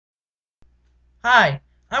Hi,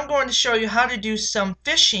 I'm going to show you how to do some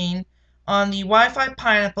phishing on the Wi-Fi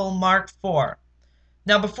Pineapple Mark IV.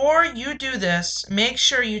 Now before you do this, make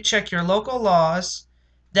sure you check your local laws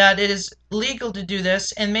that it is legal to do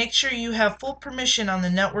this, and make sure you have full permission on the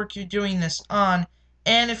network you're doing this on.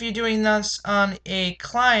 And if you're doing this on a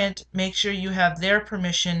client, make sure you have their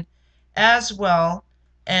permission as well.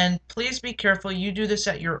 And please be careful, you do this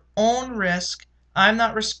at your own risk. I'm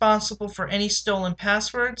not responsible for any stolen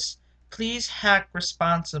passwords. Please hack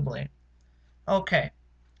responsibly. Okay,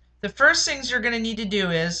 the first things you're going to need to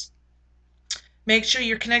do is make sure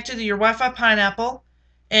you're connected to your Wi-Fi Pineapple.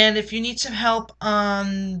 And if you need some help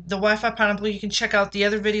on the Wi-Fi Pineapple, you can check out the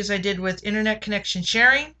other videos I did with internet connection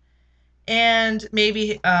sharing and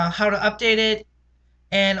maybe how to update it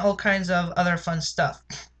and all kinds of other fun stuff.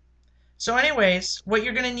 So anyways, what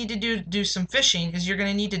you're going to need to do some phishing is you're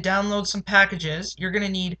going to need to download some packages. You're going to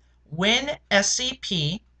need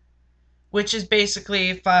WinSCP, which is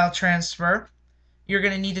basically file transfer. You're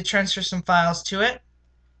going to need to transfer some files to it.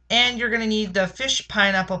 And you're going to need the Phish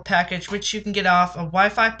Pineapple package, which you can get off of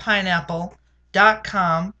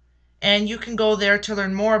wifipineapple.com. And you can go there to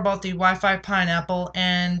learn more about the Wi-Fi Pineapple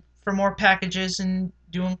and for more packages and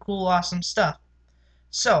doing cool, awesome stuff.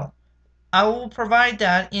 So, I will provide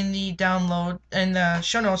that in the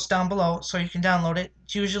show notes down below so you can download it.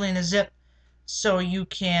 It's usually in a zip, so you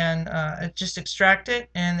can just extract it,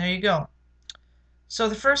 and there you go. So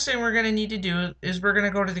the first thing we're going to need to do is we're going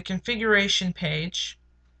to go to the configuration page,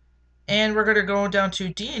 and we're going to go down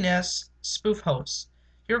to DNS spoof hosts.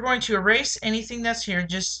 You're going to erase anything that's here,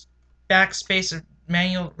 just backspace or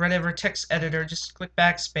manual whatever text editor, just click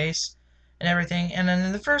backspace and everything. And then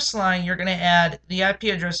in the first line you're going to add the IP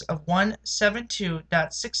address of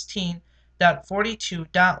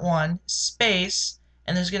 172.16.42.1 space,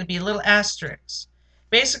 and there's going to be a little asterisk.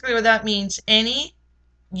 Basically what that means, any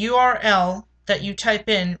URL that you type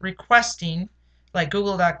in requesting, like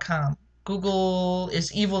google.com,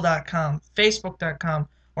 googleisevil.com, facebook.com,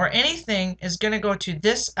 or anything is going to go to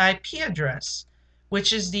this IP address,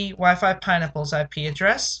 which is the Wi-Fi Pineapple's IP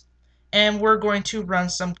address, and we're going to run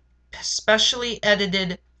some specially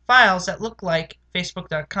edited files that look like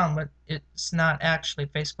facebook.com, but it's not actually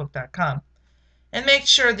facebook.com. And make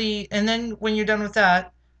sure and then when you're done with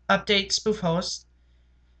that, update spoof host.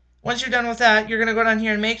 Once you're done with that, you're going to go down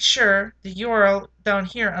here and make sure the URL down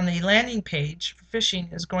here on the landing page for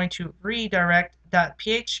phishing is going to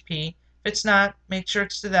redirect.php. If it's not, make sure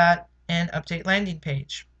it's to that and update landing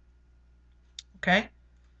page. Okay.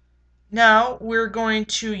 Now we're going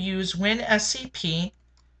to use WinSCP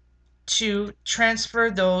to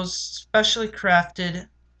transfer those specially crafted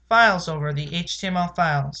files over, the HTML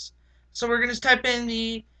files. So we're going to type in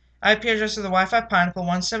the IP address of the Wi-Fi Pineapple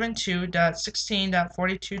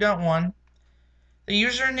 172.16.42.1. The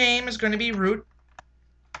username is going to be root,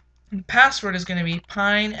 and the password is going to be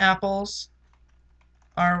pineapples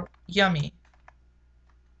are yummy.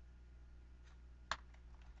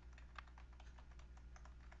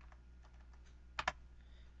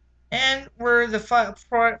 And the file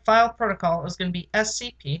protocol is going to be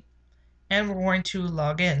SCP, and we're going to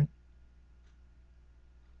log in.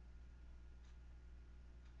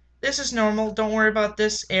 This is normal. Don't worry about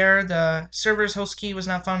this error. The server's host key was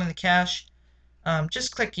not found in the cache.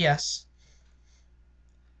 Just click yes.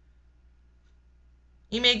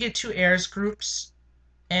 You may get two errors, groups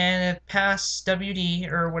and pass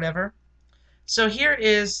WD or whatever. So here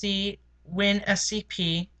is the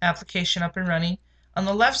WinSCP application up and running. On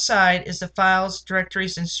the left side is the files,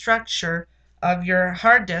 directories, and structure of your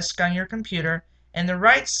hard disk on your computer, and the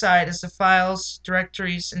right side is the files,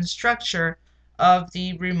 directories, and structure of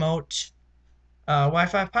the remote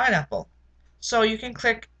Wi-Fi Pineapple. So you can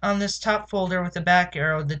click on this top folder with the back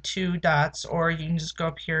arrow, the two dots, or you can just go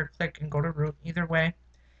up here, click, and go to root, either way.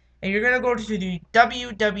 And you're going to go to the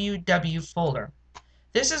www folder.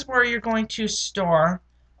 This is where you're going to store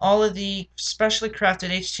all of the specially crafted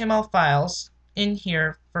HTML files in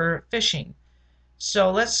here for phishing. So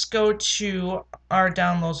let's go to our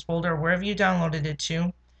downloads folder, wherever you downloaded it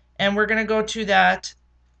to, and we're going to go to that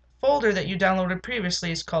folder that you downloaded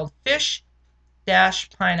previously. It's called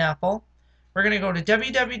Phish-Pineapple. We're going to go to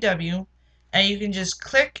www, and you can just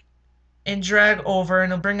click and drag over,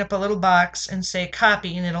 and it'll bring up a little box and say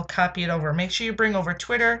copy, and it'll copy it over. Make sure you bring over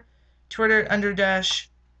Twitter _files,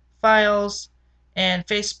 and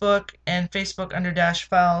Facebook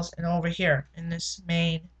 _files, and over here in this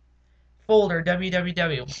main folder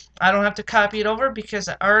www. I don't have to copy it over because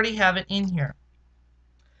I already have it in here.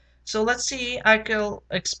 So let's see, I can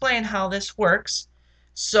explain how this works.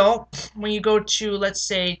 So when you go to, let's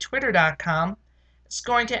say, twitter.com, it's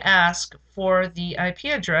going to ask for the IP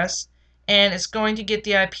address, and it's going to get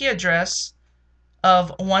the IP address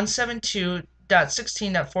of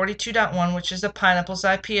 172.16.42.1, which is the Pineapple's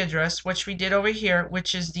IP address, which we did over here,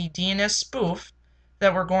 which is the DNS spoof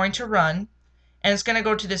that we're going to run. And it's going to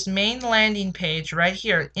go to this main landing page right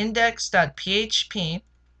here, index.php.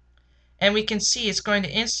 And we can see it's going to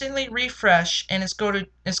instantly refresh, and it's going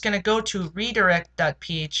to go to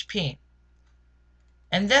redirect.php.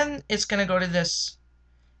 And then it's going to go to this.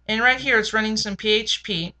 And right here it's running some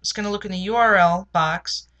PHP. It's going to look in the URL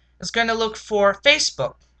box. It's going to look for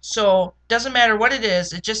Facebook. So it doesn't matter what it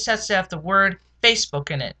is, it just has to have the word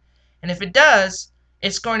Facebook in it. And if it does,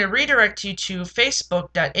 it's going to redirect you to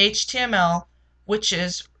facebook.html, which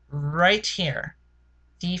is right here,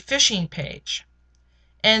 the phishing page.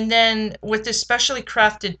 And then with this specially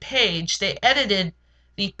crafted page, they edited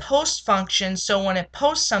the post function, so when it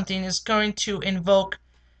posts something, it's going to invoke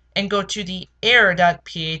and go to the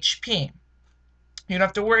error.php. You don't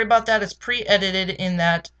have to worry about that. It's pre-edited in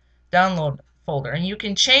that download folder. And you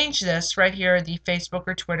can change this right here, the Facebook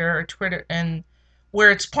or Twitter, and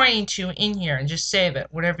where it's pointing to in here, and just save it,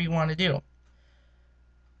 whatever you want to do.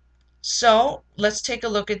 So let's take a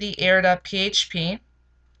look at the error.php.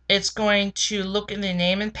 It's going to look in the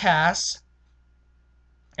name and pass,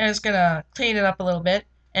 and it's going to clean it up a little bit,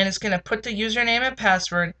 and it's going to put the username and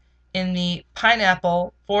password in the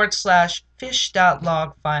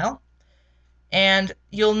pineapple/phish.log file. And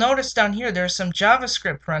you'll notice down here there's some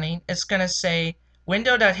JavaScript running. It's going to say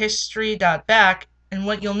window.history.back, and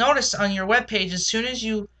what you'll notice on your web page, as soon as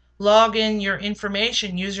you log in your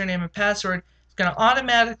information, username and password, it's going to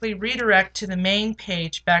automatically redirect to the main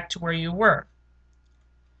page back to where you were.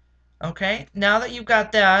 Okay, now that you've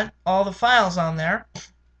got that, all the files on there,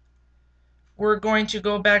 we're going to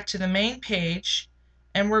go back to the main page,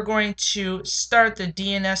 and we're going to start the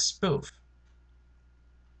DNS spoof.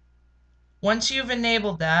 Once you've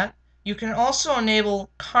enabled that, you can also enable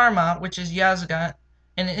Karma, which is Yazaga,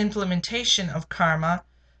 and an implementation of Karma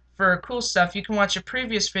for cool stuff. You can watch a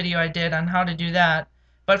previous video I did on how to do that.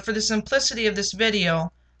 But for the simplicity of this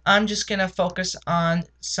video, I'm just going to focus on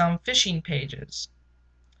some phishing pages.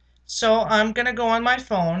 So I'm going to go on my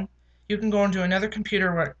phone. You can go into another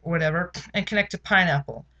computer or whatever and connect to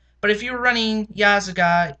Pineapple. But if you were running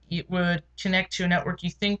Yazaga, it would connect to a network you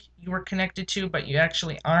think you were connected to, but you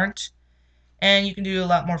actually aren't. And you can do a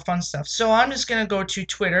lot more fun stuff. So I'm just going to go to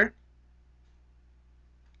twitter.com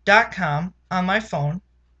on my phone.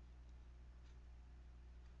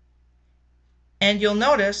 And you'll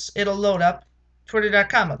notice it'll load up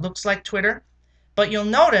twitter.com. It looks like Twitter. But you'll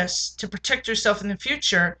notice, to protect yourself in the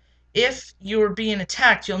future, if you are being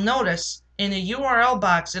attacked, you'll notice in the URL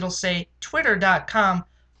box it'll say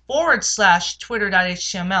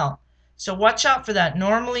twitter.com/twitter.html. So watch out for that.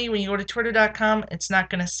 Normally when you go to twitter.com, it's not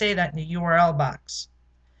going to say that in the URL box.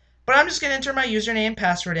 But I'm just going to enter my username and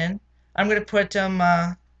password in. I'm going to put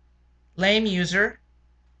lame user.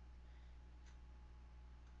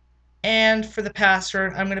 And for the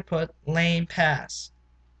password, I'm going to put lame pass.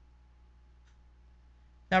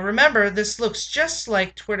 Now remember, this looks just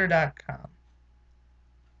like twitter.com.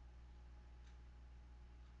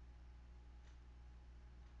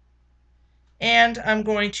 And I'm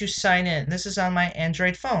going to sign in. This is on my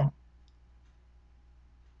Android phone.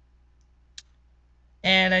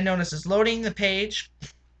 And I notice it's loading the page.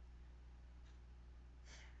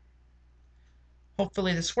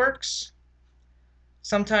 Hopefully this works.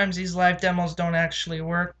 Sometimes these live demos don't actually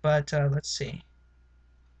work, but let's see.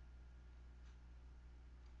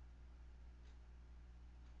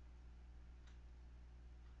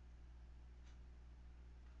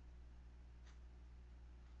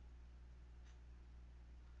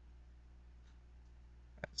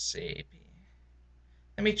 Let's see.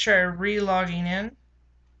 Let me try re-logging in.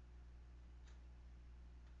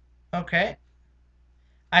 Okay.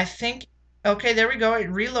 I think, okay, there we go. It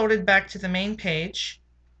reloaded back to the main page.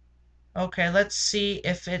 Okay, let's see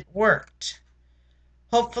if it worked.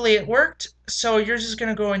 Hopefully it worked. So you're just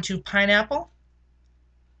going to go into Pineapple.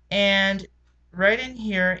 And right in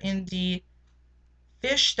here in the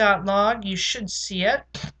phish.log, you should see it.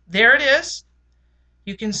 There it is.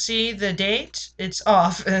 You can see the date. It's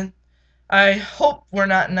off. And I hope we're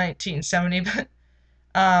not in 1970, but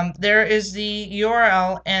there is the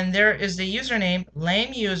URL, and there is the username,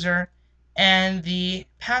 lame user, and the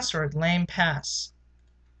password, lame pass.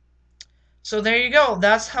 So there you go.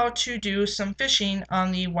 That's how to do some phishing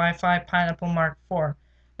on the Wi-Fi Pineapple Mark IV.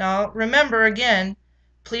 Now remember, again,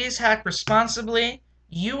 please hack responsibly.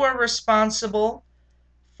 You are responsible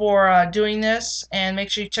for doing this, and make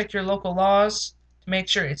sure you check your local laws to make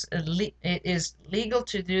sure it is legal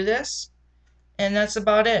to do this. and that's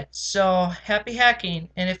about it. So happy hacking,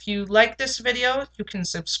 and if you like this video, you can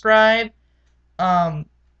subscribe,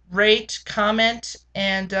 rate, comment,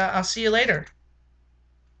 and I'll see you later.